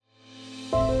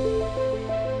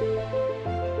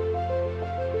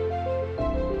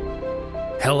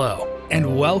Hello,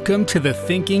 and welcome to the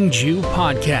Thinking Jew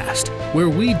podcast, where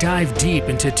we dive deep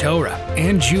into Torah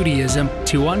and Judaism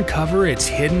to uncover its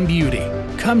hidden beauty.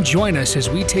 Come join us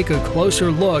as we take a closer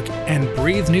look and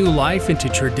breathe new life into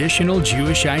traditional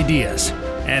Jewish ideas.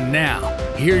 And now,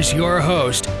 here's your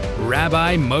host,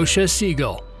 Rabbi Moshe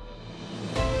Siegel.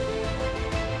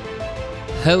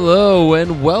 Hello,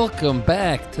 and welcome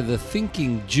back to the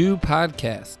Thinking Jew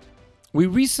podcast. We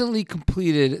recently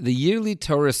completed the yearly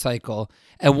Torah cycle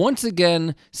and once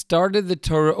again started the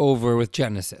Torah over with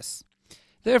Genesis.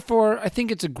 Therefore, I think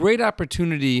it's a great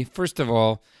opportunity, first of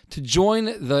all, to join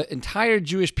the entire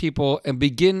Jewish people and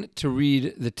begin to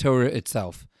read the Torah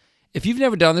itself. If you've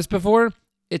never done this before,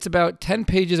 it's about 10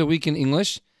 pages a week in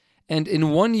English, and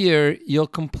in 1 year, you'll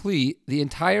complete the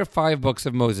entire 5 books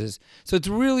of Moses. So it's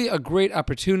really a great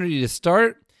opportunity to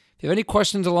start. If you have any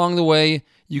questions along the way,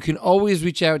 you can always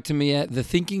reach out to me at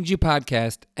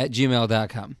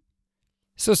thethinkingjewpodcast@gmail.com.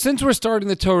 So since we're starting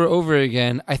the Torah over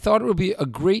again, I thought it would be a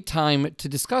great time to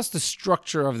discuss the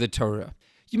structure of the Torah.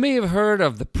 You may have heard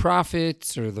of the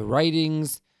prophets or the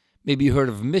writings. Maybe you heard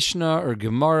of Mishnah or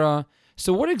Gemara.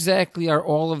 So what exactly are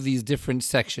all of these different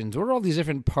sections? What are all these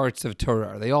different parts of Torah?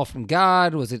 Are they all from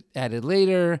God? Was it added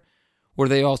later? Were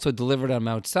they also delivered on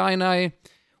Mount Sinai?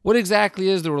 What exactly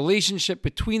is the relationship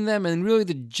between them and really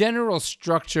the general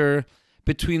structure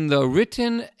between the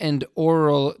written and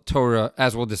oral Torah,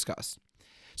 as we'll discuss?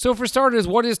 So for starters,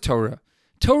 what is Torah?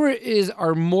 Torah is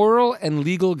our moral and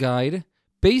legal guide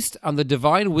based on the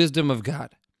divine wisdom of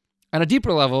God. On a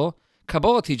deeper level,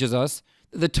 Kabbalah teaches us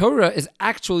that the Torah is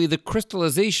actually the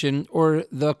crystallization or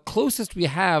the closest we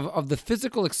have of the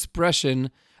physical expression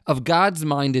of God's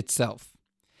mind itself.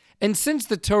 And since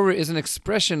the Torah is an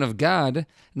expression of God,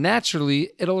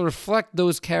 naturally, it'll reflect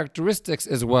those characteristics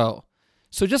as well.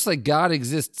 So just like God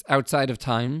exists outside of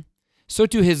time, so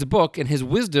too his book and his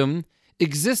wisdom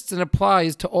exists and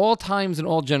applies to all times and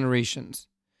all generations.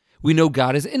 We know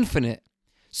God is infinite,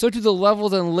 so too the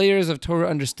levels and layers of Torah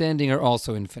understanding are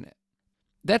also infinite.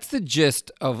 That's the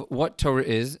gist of what Torah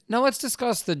is. Now let's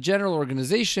discuss the general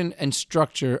organization and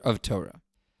structure of Torah.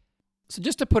 So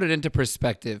just to put it into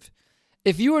perspective,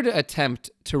 if you were to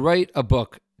attempt to write a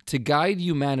book to guide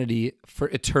humanity for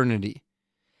eternity,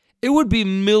 it would be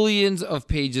millions of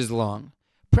pages long.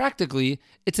 Practically,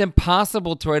 it's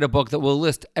impossible to write a book that will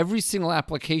list every single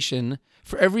application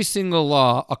for every single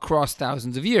law across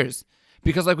thousands of years.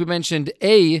 Because like we mentioned,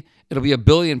 A, it'll be 1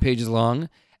 billion pages long,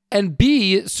 and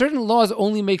B, certain laws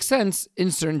only make sense in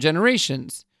certain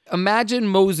generations. Imagine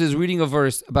Moses reading a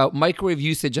verse about microwave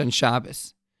usage on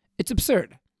Shabbos. It's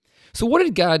absurd. So what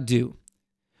did God do?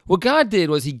 What God did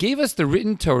was he gave us the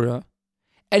written Torah,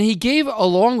 and he gave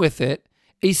along with it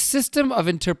a system of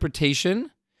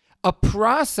interpretation, a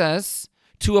process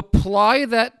to apply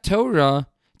that Torah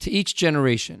to each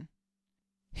generation.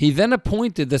 He then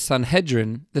appointed the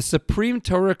Sanhedrin, the Supreme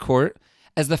Torah Court,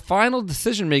 as the final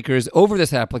decision makers over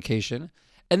this application,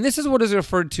 and this is what is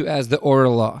referred to as the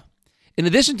oral law. In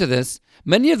addition to this,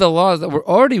 many of the laws that were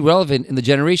already relevant in the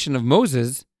generation of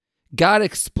Moses, God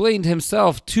explained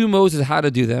himself to Moses how to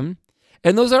do them,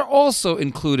 and those are also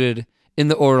included in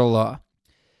the oral law.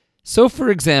 So, for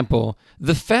example,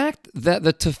 the fact that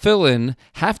the tefillin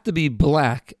have to be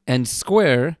black and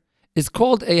square is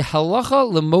called a halacha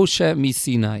l'Moshe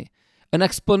miSinai, an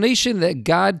explanation that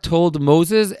God told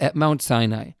Moses at Mount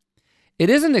Sinai.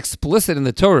 It isn't explicit in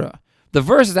the Torah. The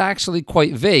verse is actually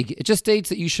quite vague. It just states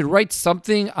that you should write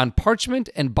something on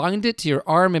parchment and bind it to your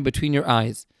arm and between your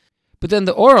eyes. But then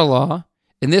the oral law,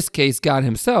 in this case God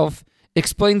himself,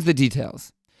 explains the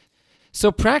details.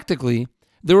 So practically,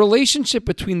 the relationship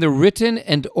between the written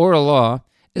and oral law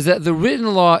is that the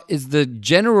written law is the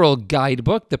general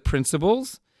guidebook, the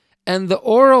principles, and the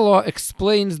oral law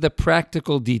explains the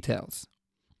practical details.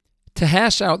 To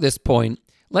hash out this point,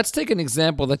 let's take an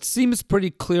example that seems pretty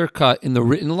clear-cut in the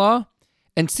written law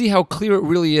and see how clear it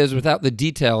really is without the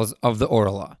details of the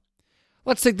oral law.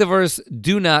 Let's take the verse,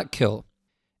 "Do not kill."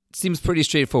 It seems pretty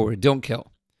straightforward, don't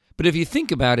kill. But if you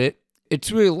think about it,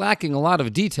 it's really lacking a lot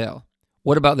of detail.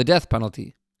 What about the death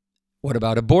penalty? What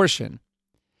about abortion?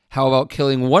 How about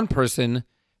killing one person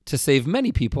to save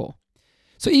many people?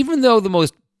 So even though the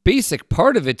most basic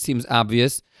part of it seems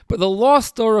obvious, but the law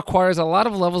still requires a lot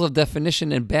of levels of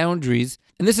definition and boundaries,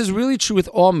 and this is really true with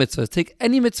all mitzvahs. Take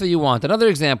any mitzvah you want. Another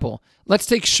example, let's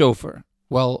take shofar.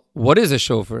 Well, what is a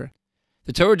shofar?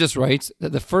 The Torah just writes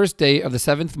that the first day of the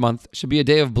 7th month should be a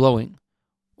day of blowing.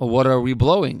 Well, what are we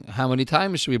blowing? How many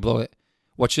times should we blow it?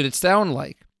 What should it sound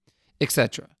like?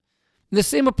 Etc. The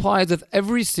same applies with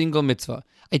every single mitzvah.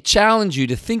 I challenge you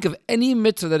to think of any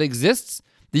mitzvah that exists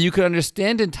that you could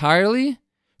understand entirely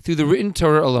through the written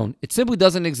Torah alone. It simply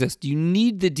doesn't exist. You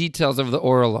need the details of the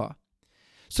oral law.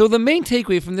 So the main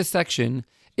takeaway from this section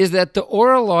is that the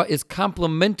oral law is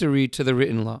complementary to the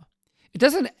written law. It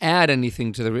doesn't add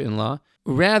anything to the written law.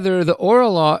 Rather, the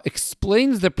oral law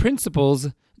explains the principles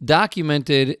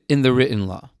documented in the written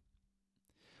law.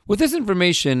 With this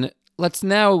information, let's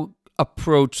now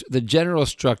approach the general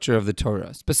structure of the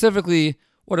Torah. Specifically,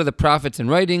 what are the prophets and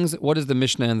writings? What is the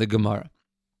Mishnah and the Gemara?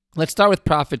 Let's start with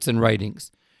prophets and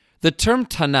writings. The term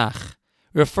Tanakh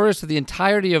refers to the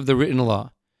entirety of the written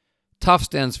law. Taf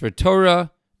stands for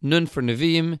Torah, Nun for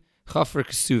Nevi'im, Chaf for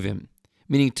Kesuvim,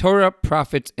 meaning Torah,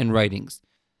 prophets, and writings.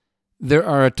 There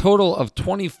are a total of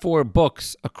 24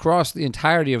 books across the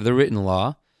entirety of the written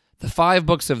law, the 5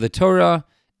 books of the Torah,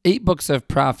 8 books of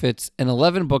prophets, and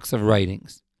 11 books of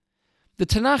writings. The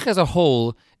Tanakh as a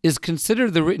whole is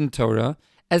considered the written Torah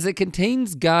as it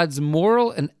contains God's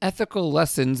moral and ethical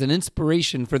lessons and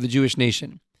inspiration for the Jewish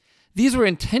nation. These were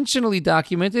intentionally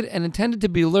documented and intended to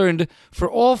be learned for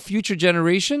all future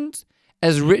generations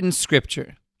as written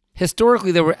scripture.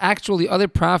 Historically, there were actually other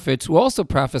prophets who also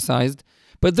prophesied,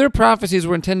 but their prophecies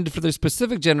were intended for their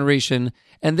specific generation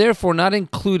and therefore not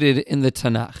included in the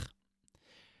Tanakh.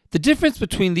 The difference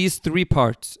between these 3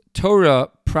 parts, Torah,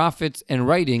 prophets, and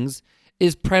writings,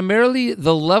 is primarily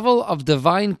the level of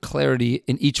divine clarity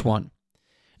in each one.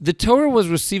 The Torah was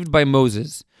received by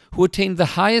Moses, who attained the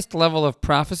highest level of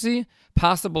prophecy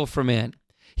possible for man.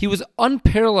 He was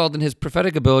unparalleled in his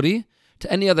prophetic ability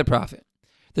to any other prophet.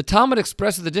 The Talmud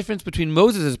expresses the difference between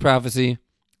Moses' prophecy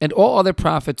and all other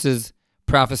prophets'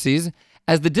 prophecies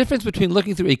as the difference between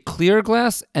looking through a clear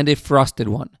glass and a frosted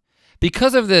one.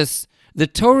 Because of this, the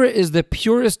Torah is the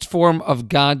purest form of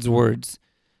God's words.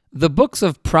 The books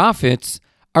of prophets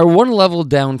are one level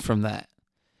down from that,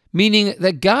 meaning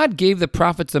that God gave the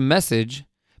prophets a message,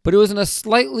 but it was in a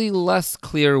slightly less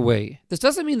clear way. This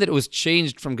doesn't mean that it was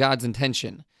changed from God's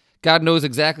intention. God knows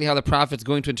exactly how the prophet's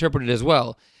going to interpret it as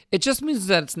well. It just means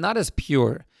that it's not as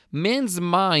pure. Man's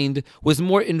mind was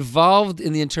more involved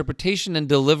in the interpretation and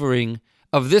delivering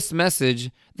of this message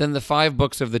than the 5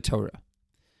 books of the Torah.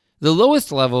 The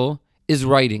lowest level is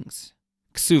writings,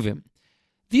 Ksuvim.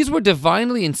 These were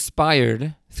divinely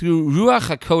inspired through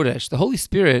Ruach HaKodesh, the Holy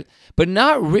Spirit, but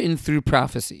not written through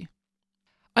prophecy.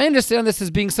 I understand this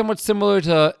as being somewhat similar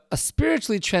to a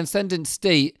spiritually transcendent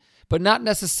state, but not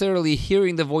necessarily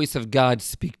hearing the voice of God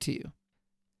speak to you.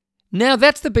 Now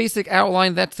that's the basic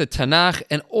outline, that's the Tanakh,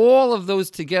 and all of those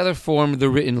together form the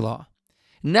written law.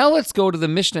 Now let's go to the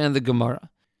Mishnah and the Gemara.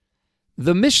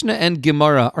 The Mishnah and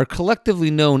Gemara are collectively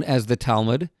known as the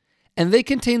Talmud, and they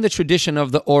contain the tradition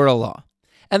of the oral law.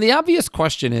 And the obvious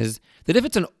question is that if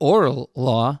it's an oral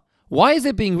law, why is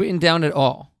it being written down at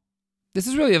all? This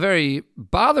is really a very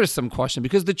bothersome question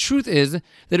because the truth is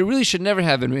that it really should never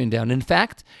have been written down. In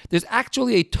fact, there's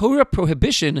actually a Torah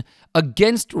prohibition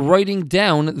against writing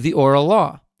down the oral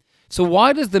law. So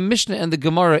why does the Mishnah and the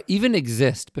Gemara even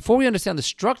exist? Before we understand the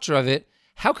structure of it,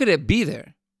 how could it be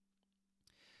there?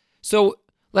 So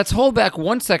let's hold back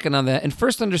 1 second on that and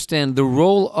first understand the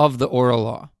role of the oral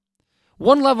law.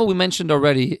 One level we mentioned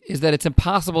already is that it's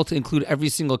impossible to include every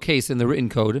single case in the written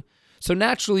code, so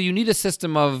naturally you need a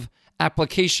system of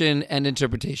application and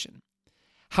interpretation.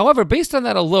 However, based on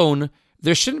that alone,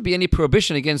 there shouldn't be any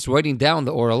prohibition against writing down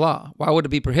the oral law. Why would it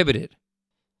be prohibited?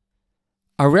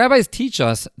 Our rabbis teach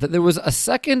us that there was a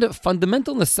second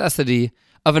fundamental necessity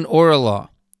of an oral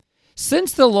law.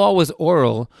 Since the law was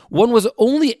oral, one was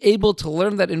only able to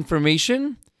learn that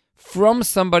information from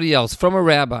somebody else, from a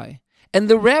rabbi. And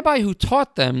the rabbi who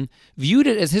taught them viewed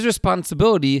it as his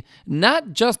responsibility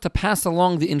not just to pass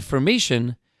along the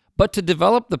information, but to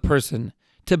develop the person,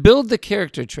 to build the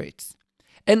character traits.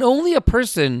 And only a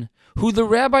person who the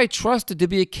rabbi trusted to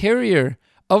be a carrier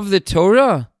of the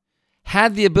Torah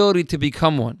had the ability to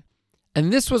become one.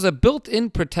 And this was a built-in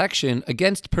protection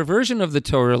against perversion of the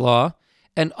Torah law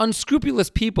and unscrupulous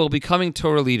people becoming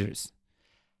Torah leaders.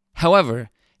 However,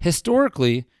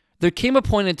 historically, there came a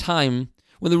point in time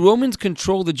when the Romans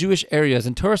controlled the Jewish areas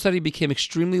and Torah study became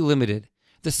extremely limited.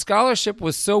 The scholarship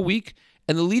was so weak,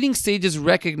 and the leading sages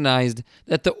recognized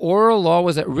that the oral law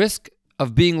was at risk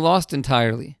of being lost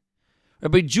entirely.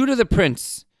 Rabbi Judah the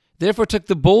Prince therefore took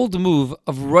the bold move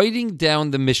of writing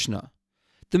down the Mishnah.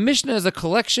 The Mishnah is a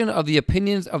collection of the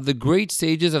opinions of the great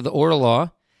sages of the oral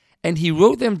law, and he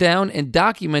wrote them down and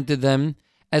documented them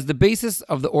as the basis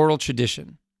of the oral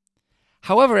tradition.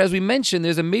 However, as we mentioned,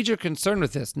 there's a major concern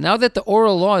with this. Now that the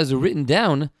oral law is written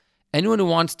down, anyone who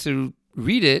wants to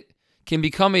read it can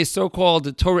become a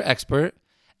so-called Torah expert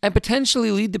and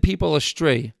potentially lead the people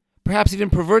astray, perhaps even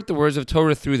pervert the words of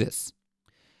Torah through this.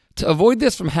 To avoid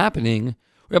this from happening,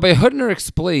 Rabbi Hutner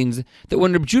explains that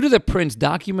when Reb Judah the Prince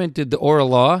documented the oral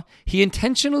law, he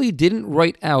intentionally didn't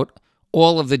write out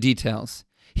all of the details.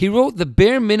 He wrote the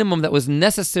bare minimum that was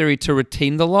necessary to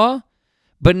retain the law,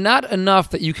 but not enough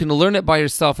that you can learn it by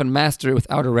yourself and master it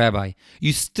without a rabbi.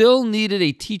 You still needed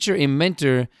a teacher, a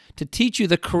mentor, to teach you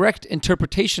the correct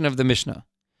interpretation of the Mishnah.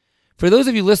 For those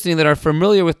of you listening that are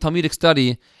familiar with Talmudic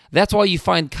study, that's why you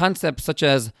find concepts such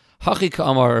as Hachi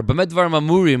Ka'amar, B'medvar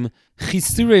Mamurim,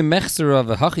 Chisure Mechsera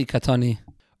v'Hachi Katani,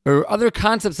 or other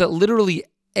concepts that literally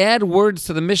add words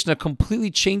to the Mishnah, completely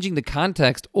changing the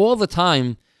context all the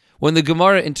time when the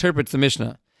Gemara interprets the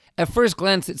Mishnah. At first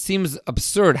glance, it seems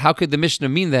absurd. How could the Mishnah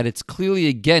mean that? It's clearly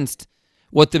against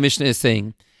what the Mishnah is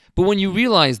saying. But when you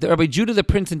realize that Rabbi Judah the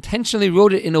Prince intentionally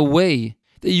wrote it in a way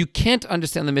that you can't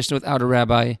understand the Mishnah without a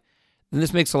rabbi, then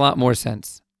this makes a lot more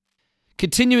sense.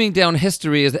 Continuing down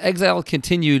history, as the exile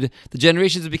continued, the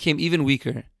generations became even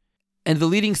weaker, and the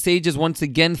leading sages once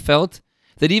again felt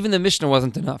that even the Mishnah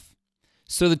wasn't enough.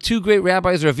 So the two great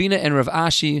rabbis, Ravina and Rav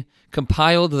Ashi,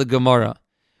 compiled the Gemara,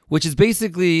 which is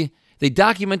basically, they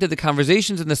documented the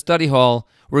conversations in the study hall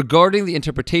regarding the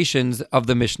interpretations of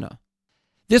the Mishnah.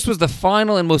 This was the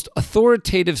final and most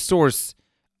authoritative source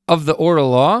of the oral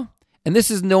law, and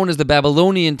this is known as the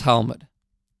Babylonian Talmud.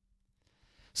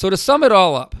 So to sum it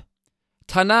all up,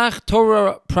 Tanakh,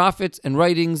 Torah, prophets, and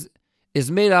writings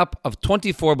is made up of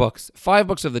 24 books, 5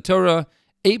 books of the Torah,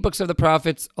 8 books of the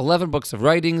prophets, 11 books of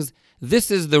writings.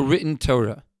 This is the written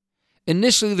Torah.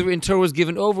 Initially, the written Torah was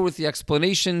given over with the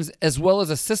explanations as well as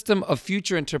a system of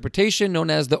future interpretation known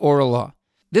as the oral law.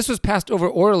 This was passed over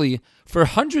orally for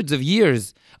hundreds of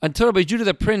years until Rabbi Judah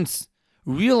the Prince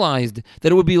realized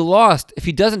that it would be lost if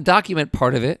he doesn't document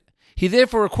part of it. He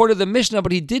therefore recorded the Mishnah,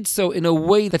 but he did so in a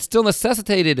way that still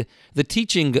necessitated the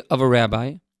teaching of a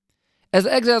rabbi. As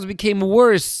the exiles became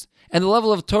worse and the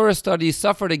level of Torah study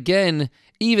suffered again,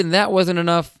 even that wasn't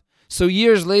enough. So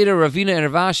years later, Ravina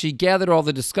and Rav Ashi gathered all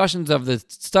the discussions of the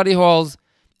study halls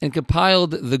and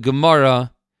compiled the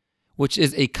Gemara, which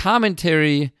is a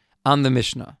commentary on the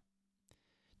Mishnah.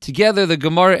 Together, the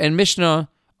Gemara and Mishnah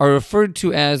are referred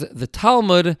to as the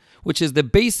Talmud, which is the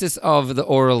basis of the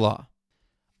oral law.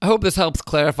 I hope this helps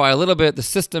clarify a little bit the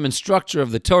system and structure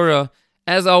of the Torah.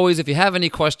 As always, if you have any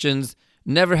questions,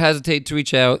 never hesitate to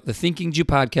reach out,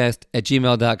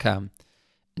 thethinkingJewPodcast@gmail.com.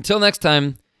 Until next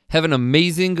time, have an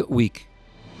amazing week.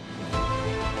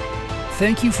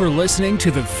 Thank you for listening to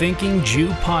the Thinking Jew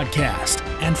podcast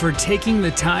and for taking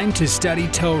the time to study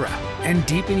Torah and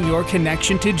deepen your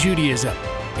connection to Judaism.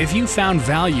 If you found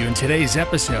value in today's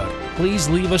episode, please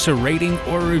leave us a rating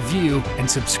or review and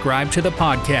subscribe to the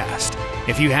podcast.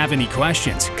 If you have any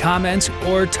questions, comments,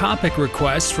 or topic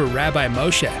requests for Rabbi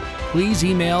Moshe, please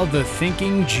email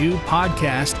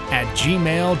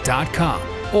thethinkingjewpodcast@gmail.com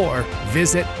or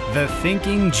visit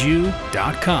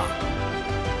thethinkingjew.com.